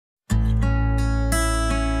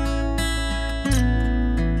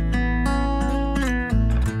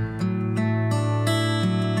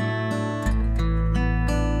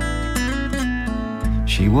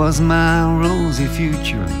She was my rosy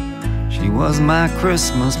future, she was my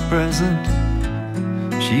Christmas present,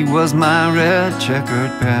 she was my red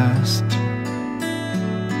checkered past.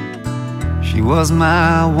 She was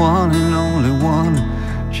my one and only one,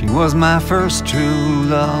 she was my first true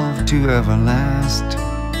love to ever last.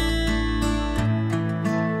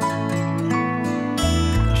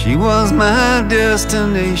 She was my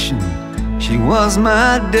destination, she was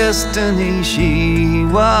my destiny, she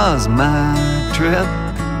was my trip.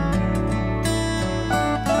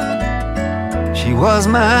 She was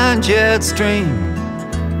my jet stream,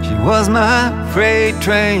 she was my freight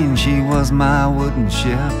train, she was my wooden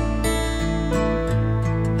ship.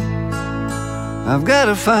 I've got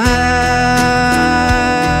to find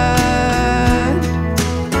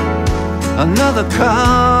another cause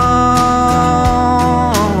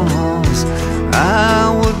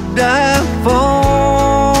I would die for.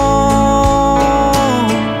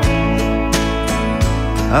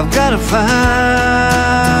 I've got to find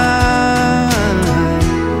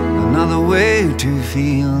another way to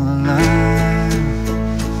feel alive.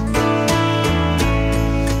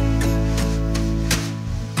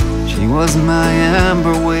 She was my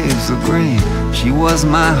amber waves of grain, she was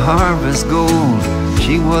my harvest gold,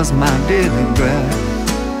 she was my daily bread.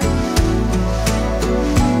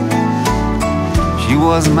 She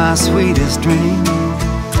was my sweetest dream,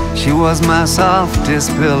 she was my softest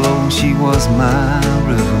pillow, she was my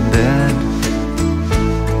riverbed.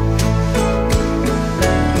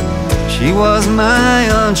 She was my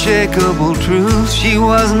unshakable truth, she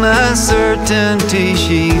was my certainty,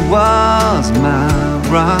 she was my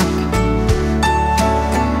rock.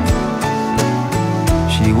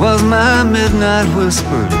 She was my midnight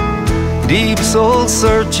whisper, deep soul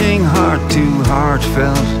searching, heart to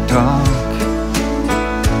heartfelt talk.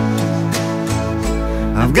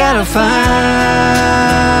 I've got to find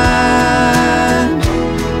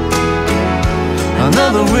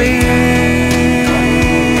another reason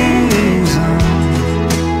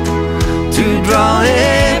to draw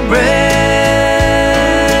a breath.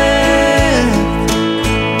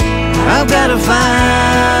 I've got to find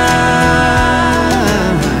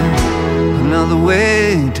another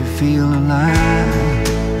way to feel alive.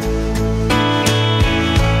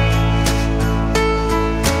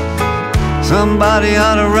 Somebody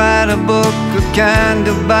ought to write a book, a kind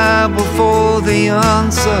of Bible for the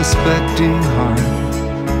unsuspecting heart,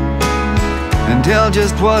 and tell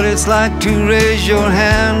just what it's like to raise your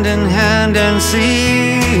hand in hand and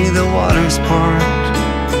see the waters part,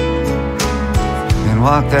 and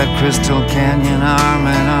walk that crystal canyon arm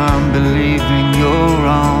in arm, believing you're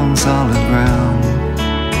on solid ground,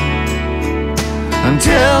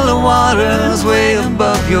 until the waters way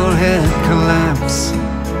above your head collapse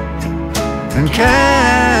and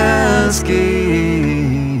cascade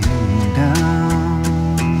down.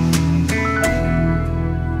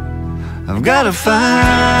 I've got to find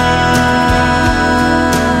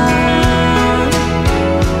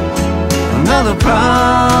another promise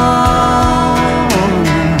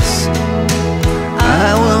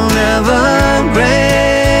I will never break.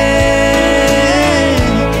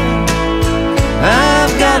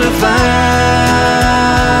 I've got to find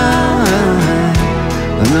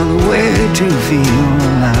another way to feel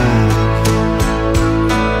alive.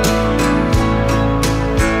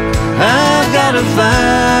 I've got to find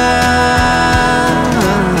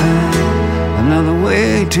another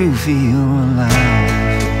way to feel